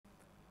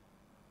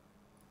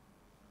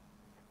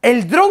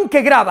El dron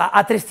que graba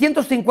a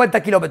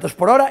 350 km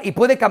por hora y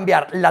puede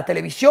cambiar la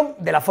televisión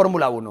de la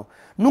Fórmula 1.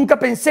 Nunca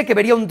pensé que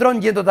vería un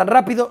dron yendo tan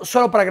rápido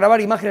solo para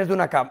grabar imágenes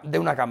de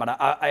una cámara,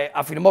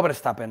 afirmó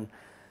Verstappen.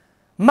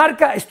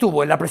 Marca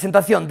estuvo en la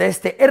presentación de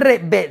este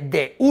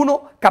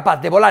RBD1 capaz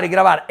de volar y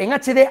grabar en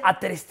HD a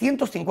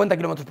 350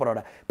 km por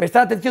hora.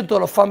 Prestad atención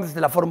todos los fans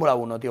de la Fórmula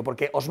 1, tío,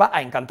 porque os va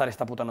a encantar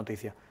esta puta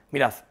noticia.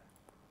 Mirad.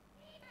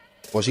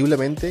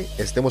 Posiblemente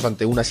estemos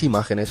ante unas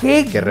imágenes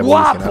que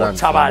revolucionarán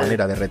la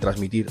manera de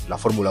retransmitir la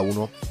Fórmula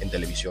 1 en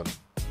televisión.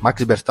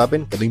 Max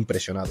Verstappen quedó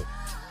impresionado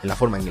en la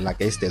forma en la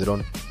que este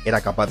dron era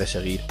capaz de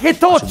seguir ¡qué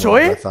tocho,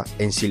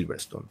 en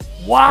Silverstone.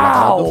 ¡Wow! El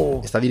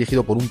aparato está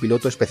dirigido por un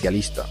piloto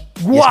especialista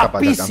y es capaz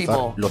de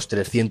alcanzar los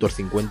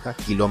 350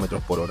 km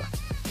por hora.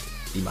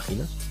 ¿Te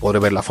imaginas? Podré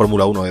ver la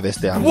Fórmula 1 desde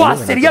este ángulo. ¡Buah!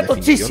 Sería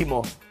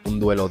tochísimo. Un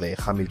duelo de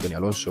Hamilton y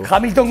Alonso.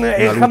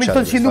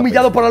 Hamilton siendo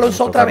humillado por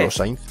Alonso otra vez.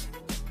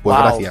 Pues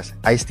gracias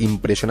a este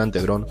impresionante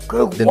dron,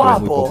 dentro de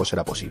muy poco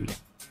será posible.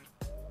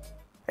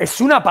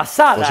 Es una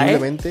pasada,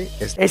 Posiblemente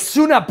es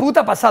una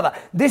puta pasada.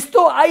 De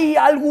esto hay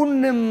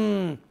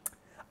algún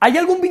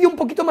vídeo un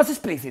poquito más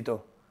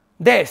explícito.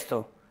 De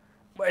esto.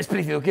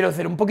 Explícito, quiero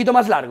decir, un poquito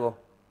más largo.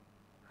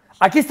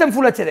 Aquí está en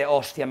Full HD.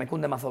 Hostia, me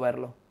cunde mazo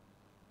verlo.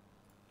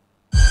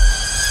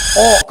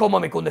 Oh, cómo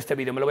me cunde este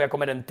vídeo. Me lo voy a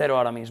comer entero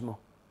ahora mismo.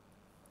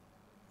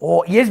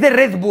 Oh, y es de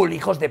Red Bull,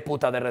 hijos de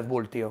puta de Red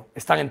Bull, tío.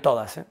 Están en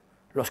todas,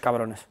 los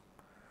cabrones.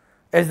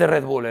 Es de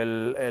Red Bull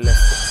el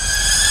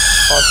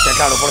Hostia,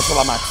 claro, por eso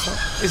va Max, ¿no?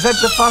 Is that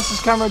the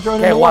fastest camera drone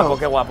in the world? world?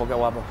 Qué guapo, qué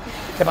guapo.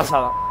 Qué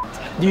pasada.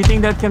 Do you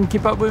think that can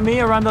keep up with me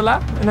around the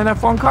lap in an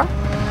F1 car?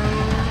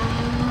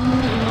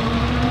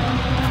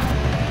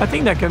 I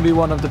think that can be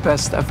one of the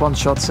best F1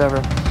 shots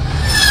ever.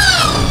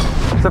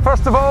 So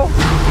first of all,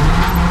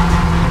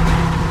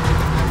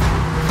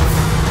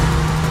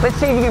 let's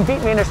see if you can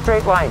beat me in a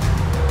straight line.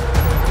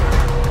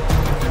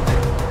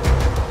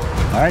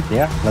 All right,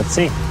 yeah, let's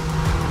see.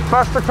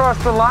 First across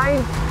the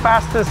line,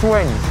 fastest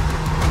wins.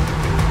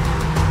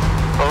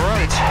 All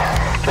right,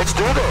 let's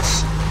do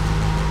this.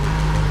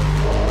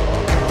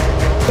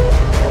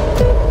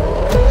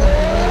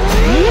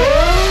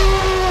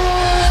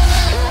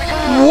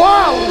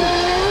 Wow!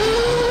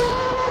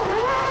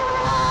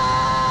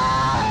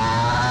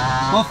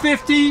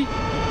 150,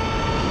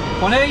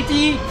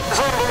 180. It's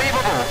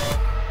unbelievable.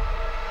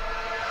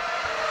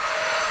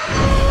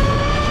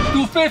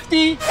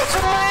 250. It's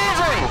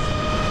amazing.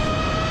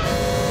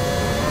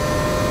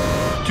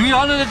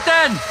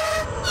 310.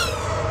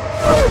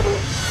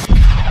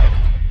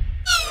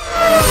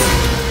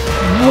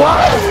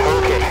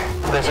 Okay,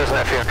 this isn't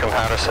a fair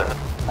comparison.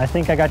 I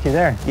think I got you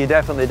there. You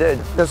definitely did.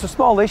 There's a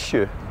small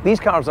issue. These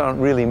cars aren't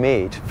really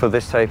made for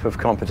this type of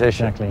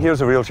competition. Exactly.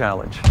 Here's a real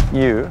challenge.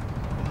 You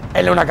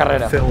En una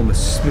carrera. Film a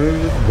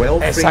smooth,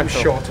 well-framed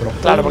shot on a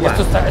Claro, porque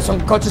estos son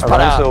coches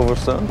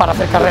para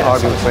hacer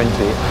carreras.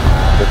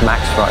 with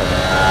Max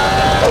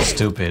driving.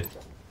 Stupid.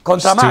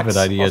 Contra Max. Stupid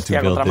idea Hostia,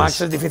 to build contra Max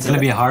this. es difícil. It's going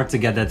to be hard to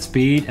get that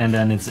speed, and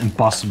then it's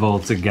impossible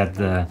to get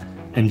the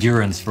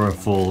endurance for a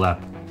full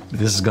lap.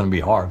 This is going to be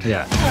hard.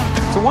 Yeah.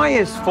 So why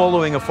is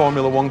following a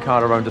Formula 1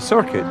 car around a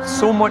circuit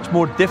so much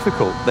more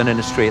difficult than in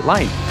a straight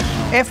line?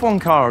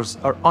 F1 cars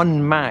are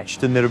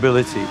unmatched in their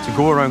ability to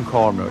go around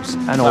corners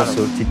and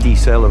also to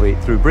decelerate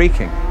through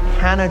braking.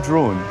 Can a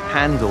drone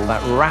handle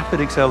that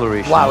rapid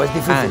acceleration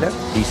and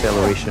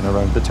deceleration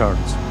around the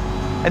turns?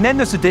 And then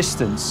there's the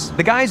distance.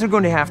 The guys are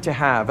going to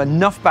have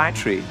enough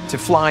battery to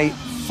fly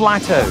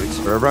flat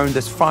out around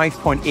this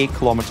 5.8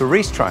 kilometer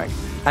racetrack.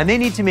 And they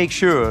need to make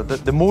sure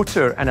that the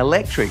motor and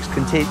electrics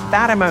can take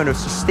that amount of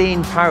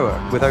sustained power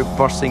without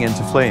bursting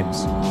into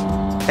flames.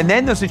 And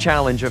then there's the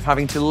challenge of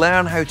having to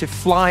learn how to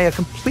fly a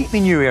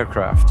completely new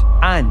aircraft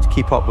and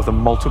keep up with a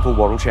multiple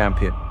world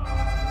champion.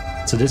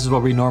 So this is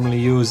what we normally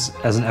use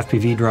as an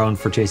FPV drone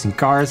for chasing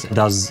cars. It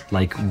does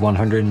like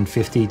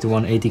 150 to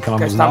 180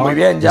 kilometers an hour.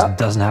 Just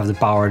doesn't have the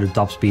power, the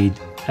top speed,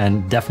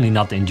 and definitely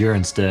not the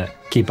endurance to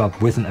keep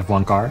up with an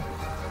F1 car.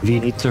 We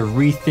need to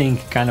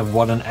rethink kind of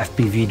what an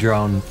FPV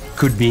drone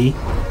could be.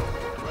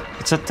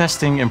 It's a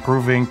testing,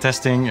 improving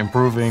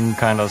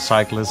kind of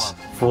cyclist.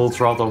 Full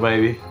throttle,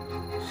 baby.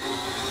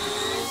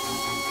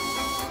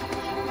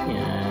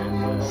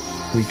 And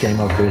we came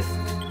up with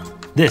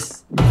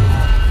this.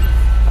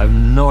 I have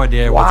no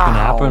idea what's going to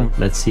happen.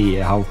 Let's see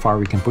how far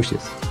we can push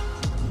this.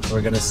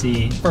 We're going to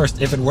see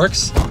first if it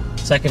works.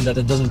 Second, that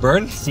it doesn't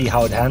burn. See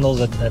how it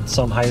handles at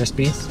some higher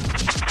speeds.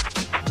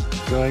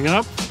 Going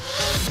up.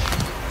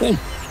 Oh,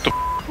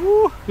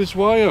 ooh, this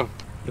wire.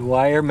 The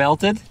wire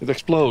melted. It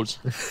explodes.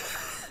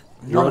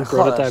 Drone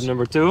prototype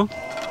number 2.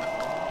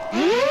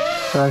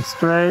 Back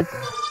straight.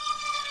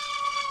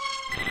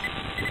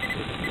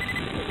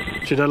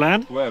 Should I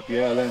land? Web,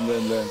 yeah,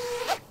 land.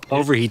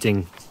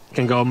 Overheating.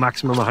 Can go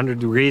maximum 100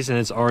 degrees and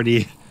it's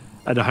already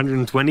at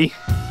 120.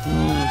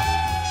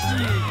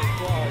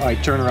 I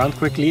turn around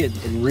quickly, it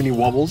really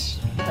wobbles.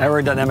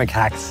 Aerodynamic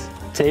hacks,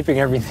 taping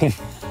everything.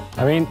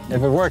 I mean,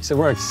 if it works, it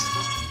works.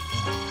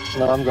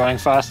 Now I'm going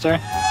faster.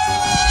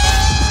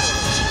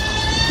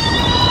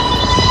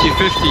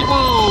 250.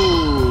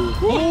 Whoa!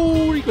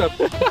 Holy Club.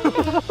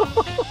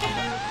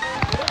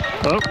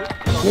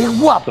 ¡Qué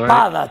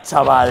guapada,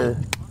 chaval!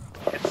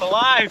 It's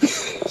alive.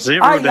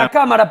 ¡Ay, la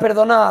cámara!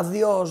 Perdonad,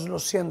 Dios, lo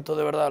siento,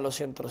 de verdad, lo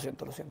siento.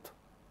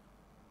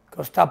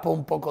 Que os tapo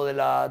un poco de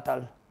la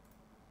tal.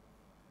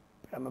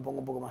 Espera, me pongo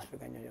un poco más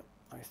pequeño yo.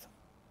 Ahí está.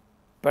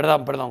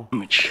 Perdón.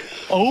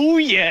 Oh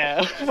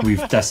yeah.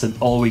 We've tested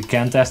all we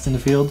can test in the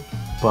field,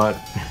 but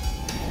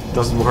it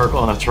doesn't work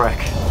on a track.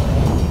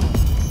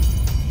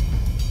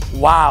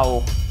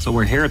 Wow. So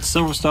we're here at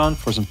Silverstone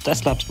for some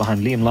test laps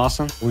behind Liam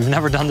Lawson. We've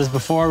never done this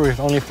before. We've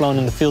only flown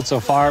in the field so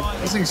far.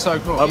 This thing's so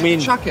cool. I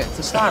mean, chuck it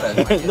to start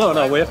it.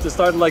 no, we have to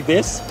start it like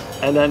this,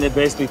 and then it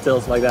basically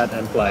tilts like that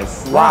and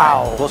flies.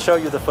 Wow. We'll show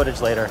you the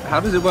footage later. How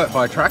does it work?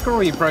 By a tracker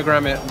or you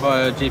program it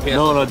via GPS?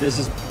 No, this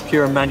is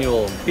pure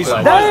manual.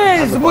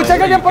 ¡Dales! ¡Muchas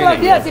gracias por las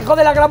 10, hijo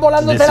de la gran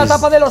volándote la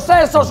tapa de los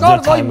sesos,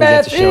 gordo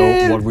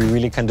imbécil! What we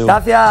really can do.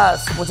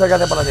 Gracias, muchas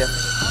gracias por las 10.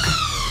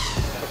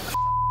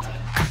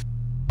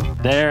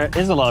 There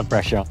is a lot of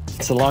pressure.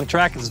 It's a long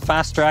track, it's a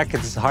fast track,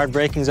 it's hard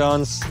braking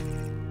zones.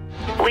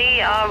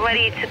 We are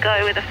ready to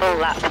go with a full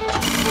lap.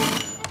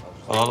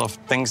 A lot of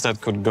things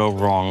that could go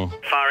wrong.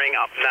 Firing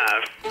up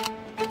now.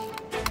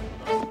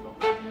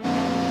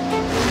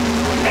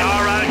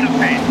 Car out of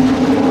pit.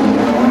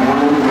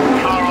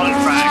 Car on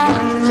track.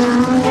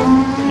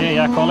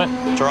 Yeah, call it.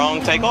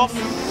 Drone takeoff.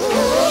 Drone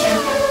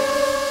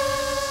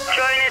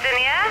is in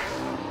the air.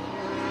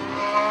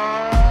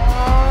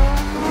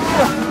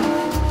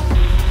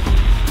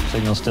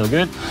 Signal's still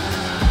good.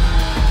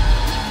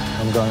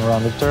 I'm going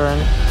around the turn.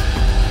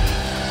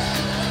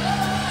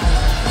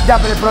 Ya,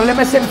 pero el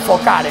problema es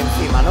enfocar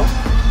encima, ¿no?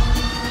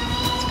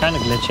 It's kind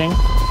of glitching.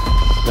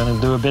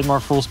 Gonna do a bit more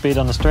full speed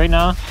on the straight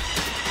now.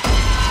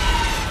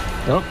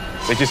 Oh.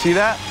 Did you see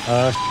that?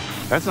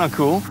 That's not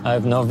cool. I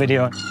have no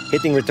video.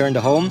 Hitting return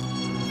to home.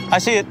 I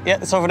see it. Yeah,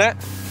 it's over there.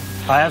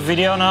 I have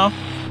video now.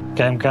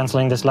 Okay, I'm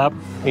canceling this lap.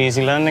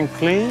 Easy landing,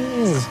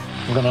 please.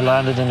 I'm gonna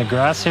land it in the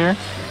grass here.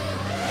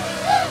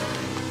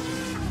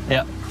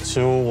 Yeah.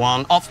 2,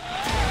 1, off.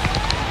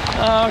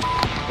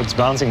 It's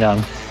bouncing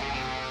down.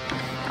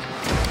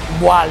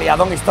 Buah,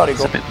 liadón histórico.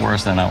 It's a bit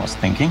worse than I was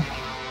thinking.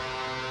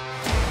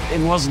 It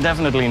was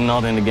definitely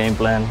not in the game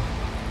plan.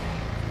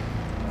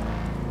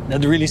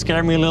 That really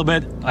scared me a little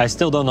bit. I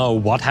still don't know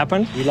what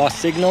happened. We lost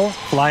signal.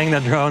 Flying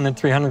that drone at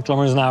 300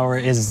 kilometers an hour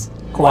is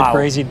quite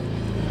crazy.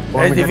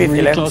 We're getting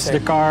really close to the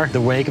car.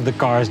 The wake of the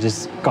car is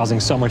just causing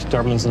so much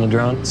turbulence on the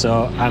drone.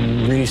 So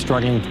I'm really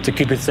struggling to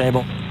keep it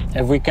stable.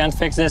 If we can't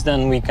fix this,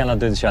 then we cannot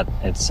do the shot.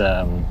 It's,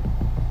 yeah,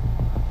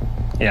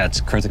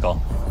 it's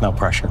critical. No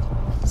pressure.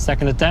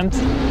 Second attempt.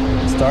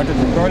 Started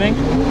recording.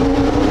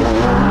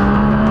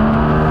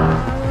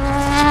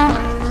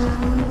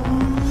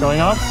 Going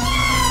up.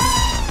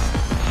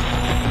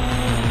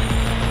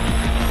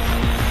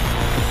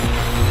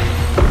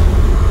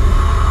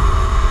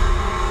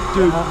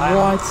 Dude,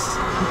 what's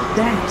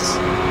that?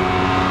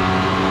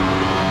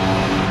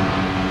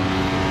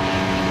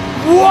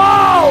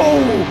 Wow!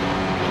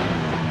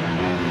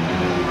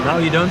 Now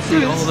you don't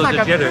see all of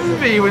the jitters. It's like a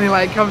movie when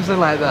it comes in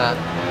like that.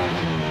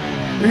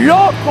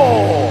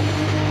 Loco!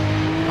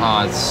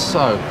 Oh, it's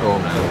so cool,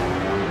 man.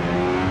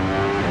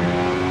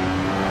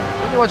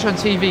 When you watch on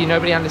TV,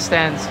 nobody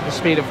understands the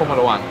speed of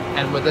Formula 1.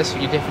 And with this,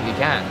 you definitely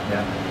can.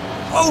 Yeah.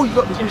 Oh, you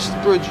got the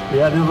bridge.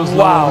 Yeah, there was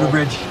Wow. over the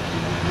bridge.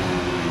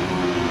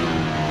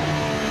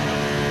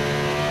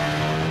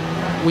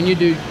 When you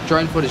do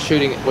drone footage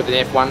shooting with an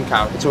F1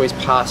 car, it's always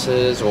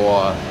passes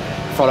or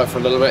follow for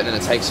a little bit and then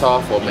it takes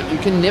off. But you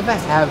can never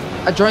have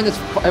a drone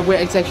where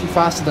it's actually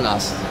faster than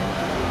us.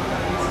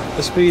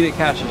 The speed it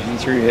catches you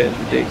through here is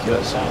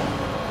ridiculous.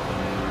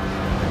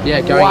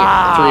 Yeah, going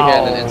through here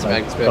and then into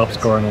max Top speed.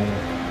 scoring.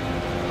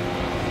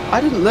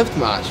 I didn't lift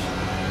much.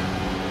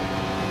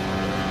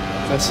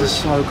 This is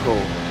so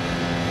cool.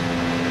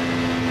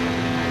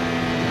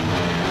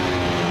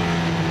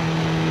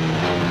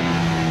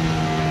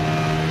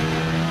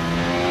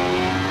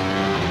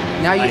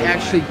 Now you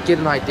actually get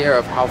an idea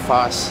of how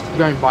fast you're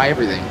going by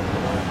everything.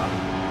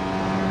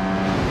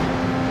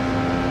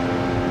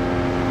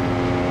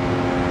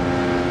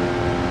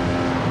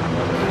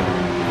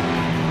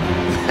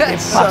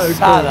 That's so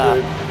cool,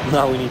 dude.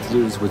 Now we need to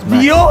do this with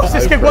Max. Dios,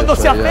 es que cuando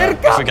se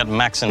acerca If we get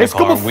Max in the es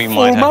como car, we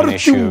might have an fumarte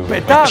issue un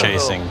with petardo.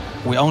 chasing.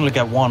 We only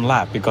get 1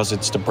 lap because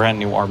it's the brand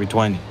new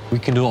RB20. We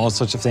can do all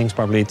sorts of things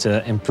probably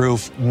to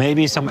improve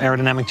maybe some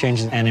aerodynamic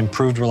changes and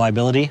improved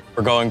reliability.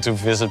 We're going to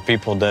visit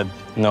people that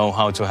know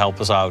how to help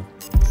us out.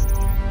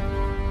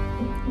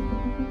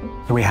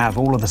 We have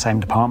all of the same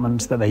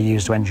departments that they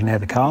use to engineer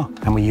the car,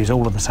 and we use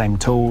all of the same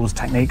tools,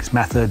 techniques,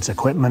 methods,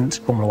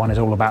 equipment. Formula 1 is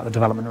all about the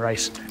development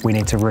race. We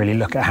need to really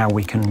look at how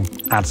we can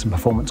add some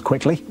performance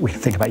quickly. We can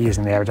think about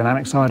using the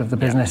aerodynamic side of the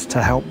business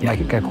to help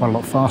make it go quite a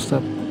lot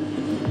faster.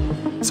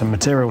 Some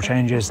material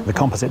changes. The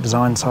composite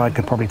design side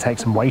could probably take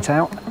some weight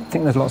out. I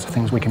think there's lots of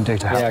things we can do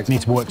to help. We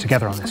need to work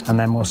together on this, and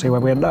then we'll see where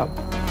we end up.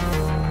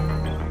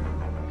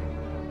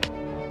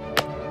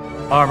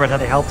 Arbor had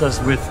helped us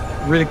with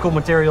really cool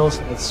materials.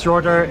 It's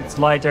shorter, it's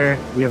lighter,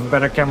 we have a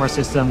better camera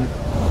system.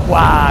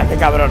 ¡Guau! ¡Qué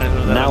cabrones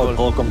los de Now it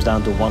all comes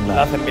down to one Lo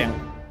lap. hacen bien,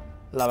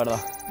 la verdad.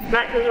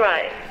 Max is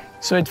right.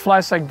 So it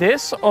flies like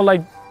this or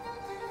like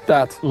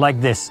that? Like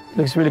this.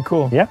 Looks really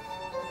cool. Yeah.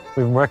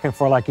 We've been working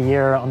for like a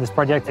year on this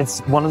project.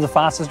 It's one of the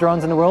fastest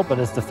drones in the world, but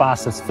it's the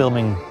fastest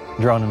filming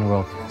drone in the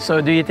world.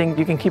 So do you think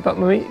you can keep up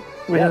with me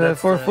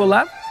for a full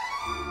lap?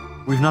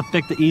 We've not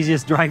picked the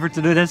easiest driver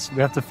to do this.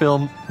 We have to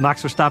film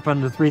Max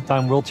Verstappen, the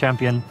 3-time world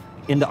champion,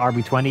 in the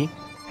RB20.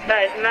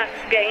 That is Max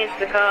getting into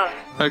the car.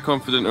 How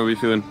confident are we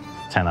feeling?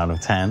 10 out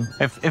of 10.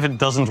 If it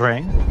doesn't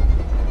rain.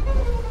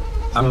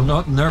 I'm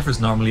not nervous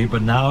normally,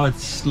 but now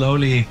it's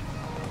slowly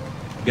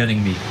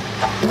getting me.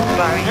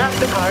 Firing up,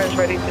 the car is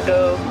ready to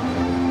go.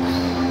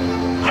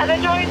 Has the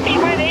joint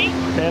team ready?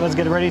 Okay, let's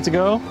get ready to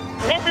go.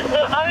 This is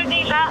the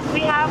only lap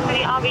we have for the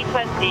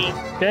RB20.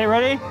 Okay,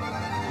 ready?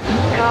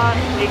 Car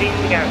is ready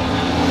to go.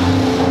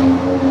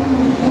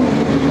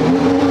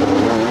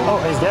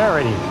 Oh, he's there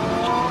already.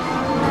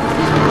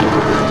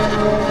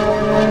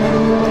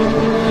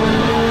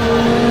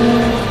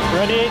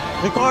 Ready?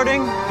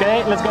 Recording.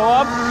 Okay, let's go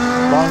up.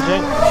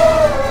 Launching.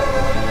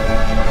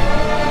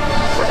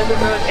 As it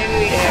goes in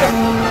the air,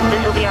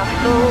 this will be our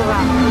full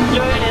lap.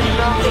 Join is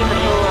starting the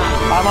full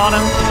lap. I'm on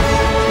him.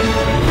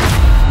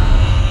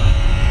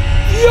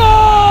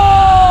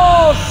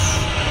 ¡Dios!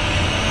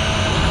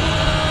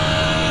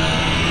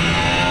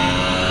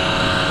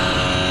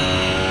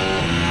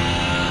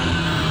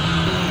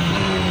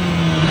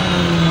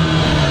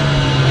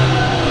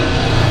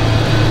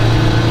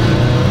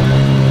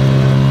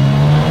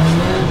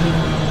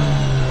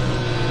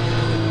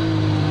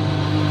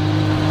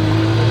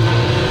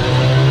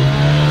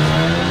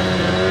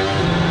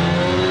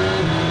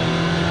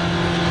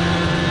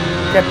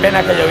 Qué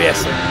pena que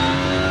lloviese.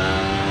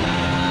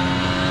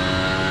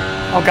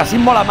 Aunque así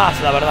mola más,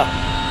 la verdad.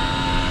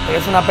 Pero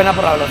es una pena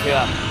por la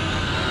velocidad.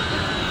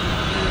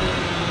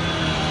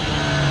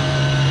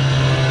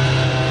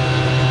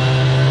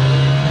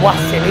 Buah,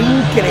 se ve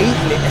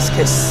increíble. Es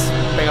que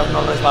pega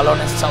unos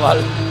resbalones,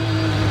 chaval.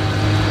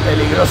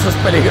 Peligrosos,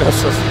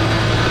 peligrosos.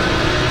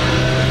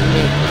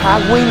 Me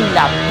cago en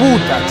la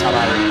puta,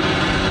 chaval.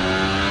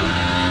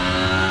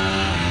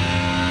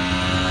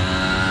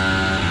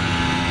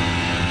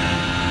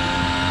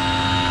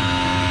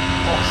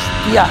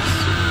 Hostias.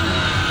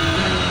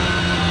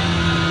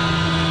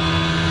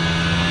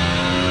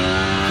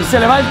 Si se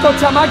le va el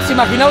coche a Max,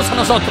 imaginaos a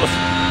nosotros.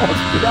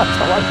 Hostia,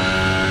 chaval.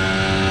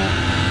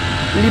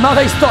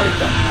 Limada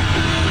histórica.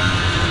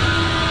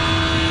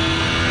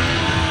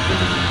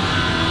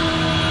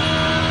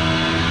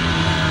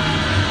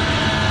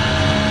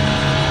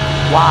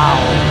 Wow.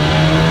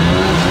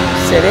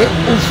 Se ve.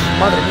 Uf,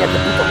 madre mía, qué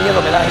puto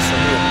miedo me da eso,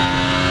 tío.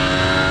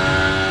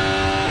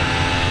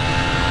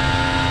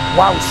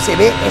 Wow, se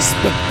ve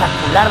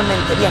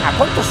espectacularmente bien. ¿A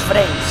cuántos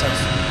frames es?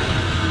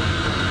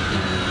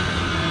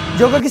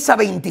 Yo creo que es a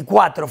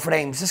 24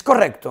 frames, ¿es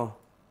correcto?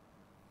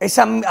 Es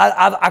a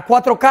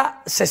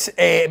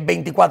 4K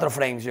 24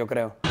 frames, yo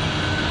creo.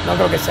 No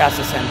creo que sea a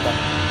 60.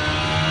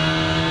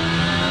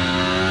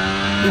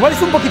 Igual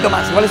es un poquito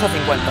más, igual es a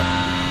 50.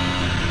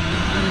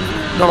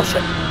 No lo sé.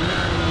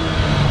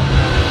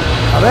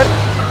 A ver.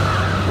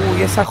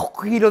 Uy, ese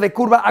giro de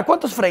curva. ¿A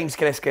cuántos frames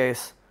crees que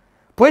es?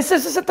 Puede ser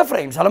 60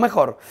 frames, a lo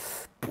mejor.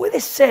 Puede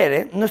ser,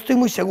 ¿eh? No estoy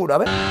muy seguro, a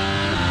ver.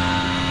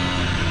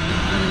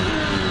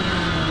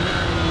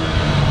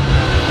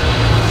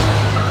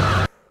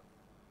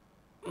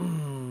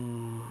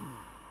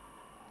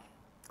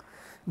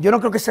 Yo no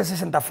creo que sea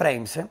 60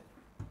 frames, ¿eh?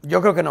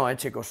 Yo creo que no,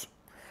 chicos.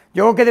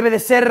 Yo creo que debe de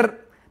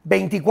ser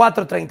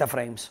 24 o 30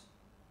 frames.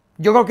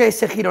 Yo creo que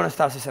ese giro no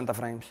está a 60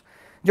 frames.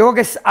 Yo creo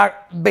que es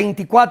a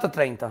 24 o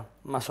 30,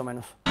 más o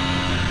menos.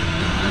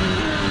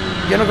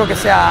 Yo no creo que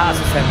sea a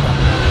 60.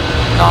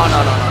 No.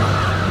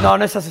 No,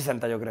 no es a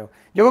 60, yo creo.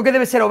 Yo creo que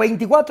debe ser o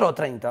 24 o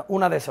 30,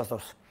 una de esas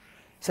dos.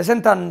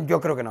 60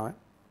 yo creo que no, ¿eh?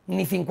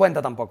 Ni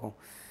 50 tampoco.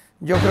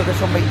 Yo creo que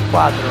son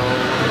 24.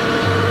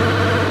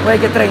 Puede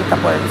que 30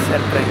 pueden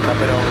ser 30,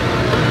 pero...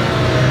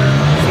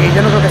 Sí,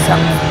 yo no creo que sean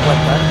 50, ¿eh?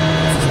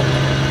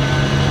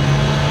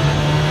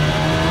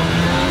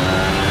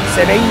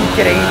 Se ve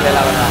increíble,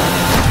 la verdad.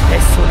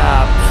 Es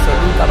una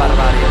absoluta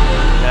barbarie.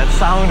 That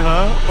sound,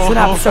 huh? Es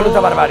una absoluta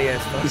barbarie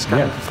esto. These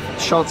kind of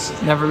shots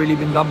never really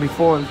been done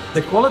before.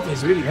 The quality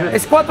is really good.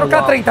 Es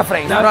 4K 30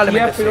 frames,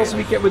 probablemente. Yeah, also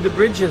we get with the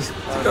bridges.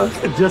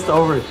 Just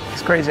over it.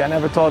 It's crazy. I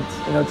never thought,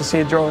 to see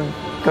a drone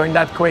going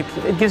that quick.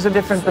 It gives a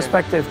different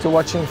perspective to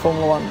watching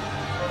Formula 1.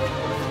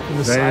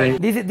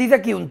 Dice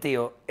aquí un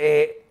tío,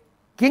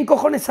 ¿quién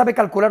cojones sabe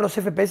calcular los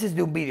FPS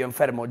de un vídeo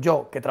enfermo?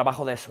 Yo, que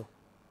trabajo de eso.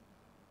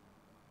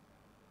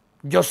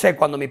 Yo sé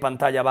cuando mi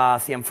pantalla va a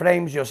 100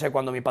 frames, yo sé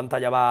cuando mi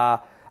pantalla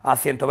va a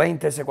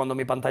 120, sé cuando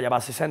mi pantalla va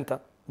a 60.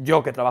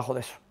 Yo, que trabajo de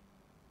eso.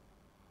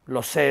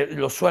 Lo sé,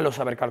 lo suelo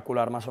saber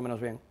calcular más o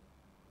menos bien.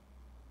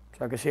 O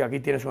sea que sí,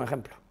 aquí tienes un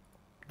ejemplo.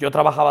 Yo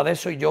trabajaba de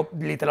eso y yo,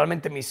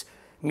 literalmente, mi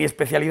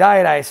especialidad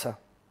era esa.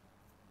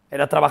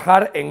 Era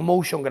trabajar en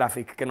motion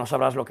graphic, que no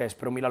sabrás lo que es,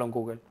 pero míralo en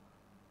Google.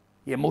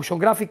 Y en motion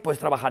graphic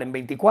puedes trabajar en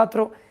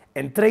 24,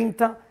 en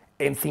 30,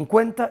 en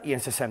 50 y en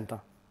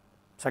 60.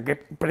 sea que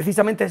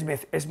precisamente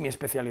es mi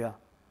especialidad.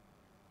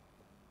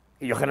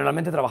 Y yo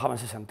generalmente trabajaba en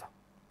 60.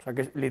 O sea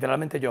que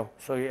literalmente yo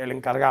soy el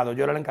encargado,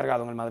 yo era el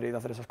encargado en el Madrid de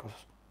hacer esas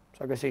cosas. O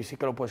sea que sí, sí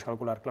que lo puedes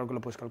calcular, claro que lo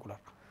puedes calcular.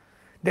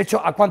 De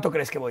hecho, ¿a cuánto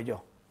crees que voy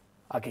yo?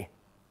 Aquí.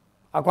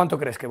 ¿A cuánto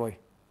crees que voy?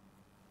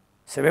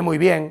 Se ve muy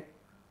bien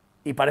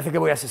y parece que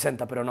voy a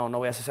 60, pero no, no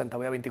voy a 60,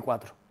 voy a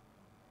 24.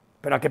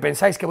 Pero ¿a qué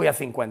pensáis que voy a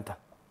 50?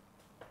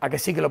 ¿A que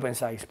sí que lo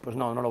pensáis? Pues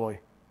no, no lo voy.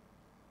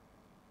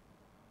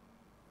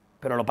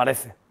 Pero lo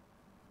parece.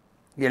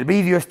 Y el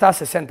vídeo está a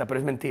 60, pero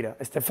es mentira.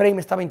 Este frame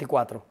está a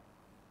 24.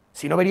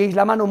 Si no, veríais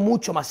la mano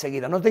mucho más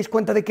seguida. ¿No os dais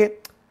cuenta de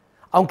que,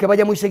 aunque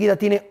vaya muy seguida,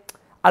 tiene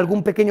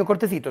algún pequeño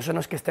cortecito? Eso no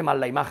es que esté mal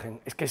la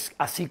imagen, es que es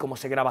así como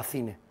se graba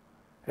cine.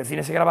 El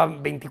cine se graba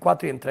en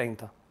 24 y en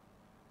 30.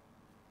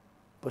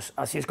 Pues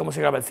así es como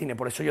se graba el cine,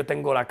 por eso yo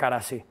tengo la cara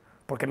así.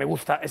 Porque me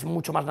gusta, es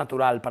mucho más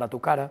natural para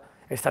tu cara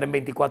estar en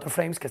 24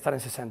 frames que estar en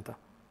 60.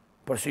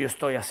 Por eso yo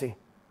estoy así.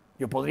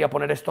 Yo podría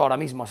poner esto ahora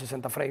mismo a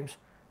 60 frames,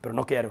 pero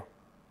no quiero,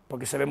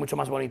 porque se ve mucho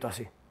más bonito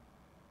así.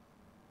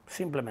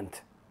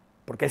 Simplemente.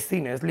 Porque es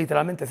cine, es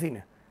literalmente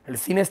cine. El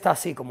cine está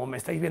así, como me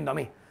estáis viendo a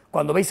mí.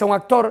 Cuando veis a un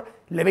actor,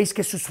 le veis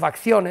que sus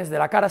facciones de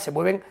la cara se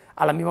mueven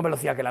a la misma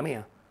velocidad que la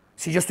mía.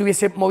 Si yo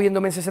estuviese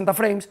moviéndome en 60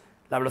 frames,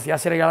 la velocidad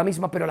sería la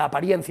misma, pero la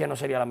apariencia no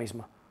sería la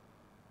misma.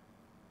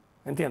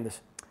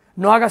 ¿Entiendes?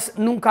 No hagas,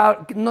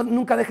 nunca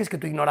dejes que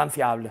tu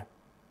ignorancia hable.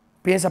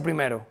 Piensa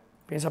primero,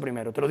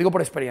 te lo digo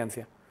por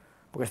experiencia,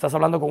 porque estás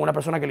hablando con una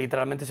persona que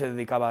literalmente se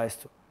dedicaba a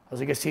esto.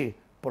 Así que sí,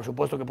 por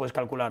supuesto que puedes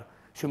calcular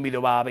si un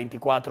vídeo va a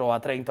 24 o a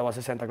 30 o a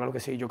 60, claro que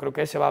sí, yo creo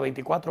que ese va a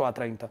 24 o a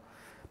 30,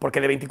 porque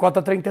de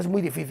 24 a 30 es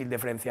muy difícil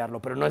diferenciarlo,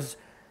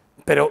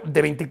 pero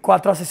de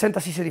 24 a 60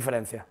 sí se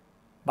diferencia,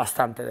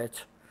 bastante de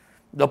hecho.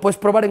 Lo puedes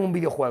probar en un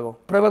videojuego,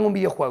 prueba en un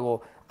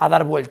videojuego a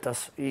dar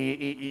vueltas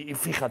y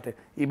fíjate,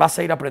 y vas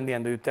a ir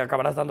aprendiendo y te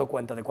acabarás dando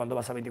cuenta de cuándo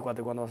vas a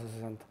 24 y cuándo vas a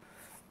 60.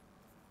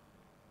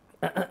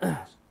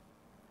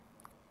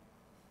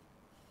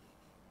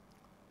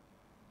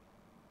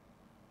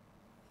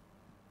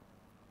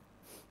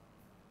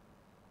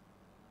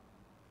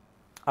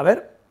 A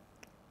ver.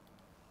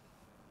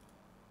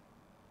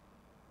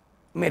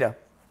 Mira.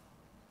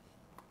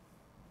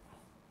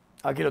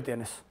 Aquí lo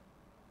tienes.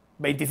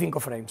 25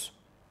 frames.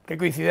 Qué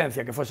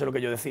coincidencia que fuese lo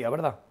que yo decía,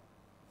 ¿verdad?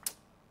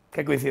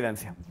 Qué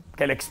coincidencia.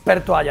 Que el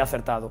experto haya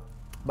acertado.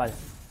 Vaya.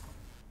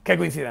 Qué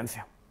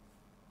coincidencia.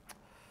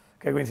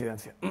 Qué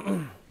coincidencia.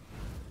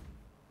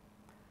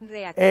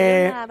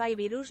 Reacciona a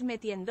Byvirus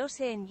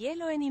metiéndose en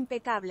hielo en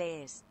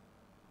Impecables.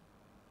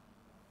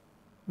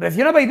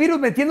 Reacciona a Byvirus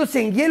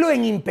metiéndose en hielo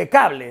en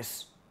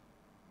Impecables.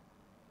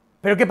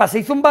 ¿Pero qué pasa?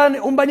 ¿Hizo un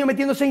baño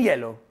metiéndose en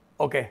hielo?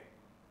 ¿O qué?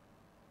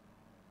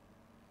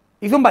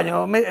 ¿Hizo un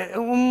baño,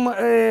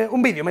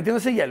 un vídeo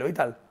metiéndose en hielo y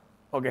tal?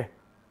 ¿O qué?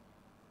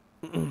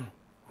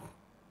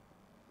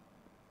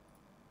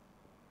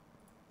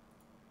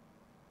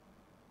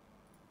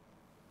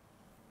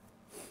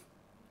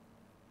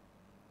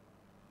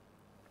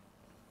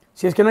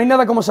 Si es que no hay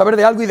nada como saber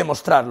de algo y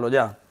demostrarlo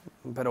ya.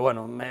 Pero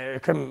bueno,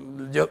 es que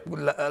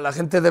la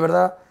gente de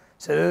verdad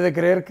se debe de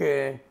creer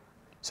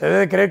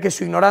que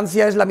su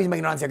ignorancia es la misma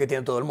ignorancia que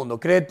tiene todo el mundo.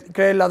 Cree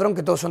el ladrón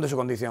que todos son de su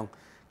condición.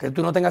 Que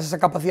tú no tengas esa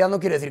capacidad no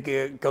quiere decir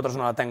que otros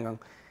no la tengan.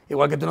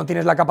 Igual que tú no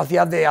tienes la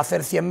capacidad de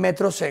hacer 100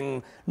 metros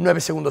en 9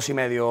 segundos y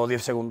medio o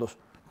 10 segundos.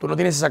 Tú no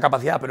tienes esa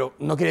capacidad, pero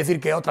no quiere decir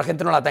que otra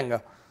gente no la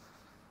tenga.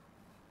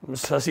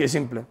 Es así de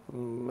simple.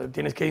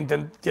 Tienes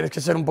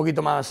que ser un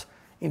poquito más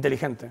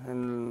inteligente.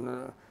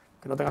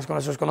 Que no tengas con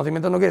esos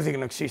conocimientos no quiere decir que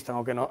no existan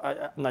o que no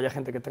haya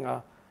gente que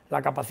tenga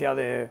la capacidad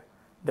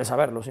de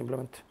saberlo,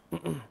 simplemente.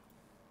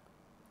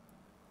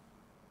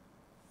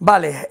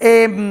 Vale,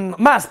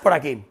 más por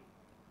aquí.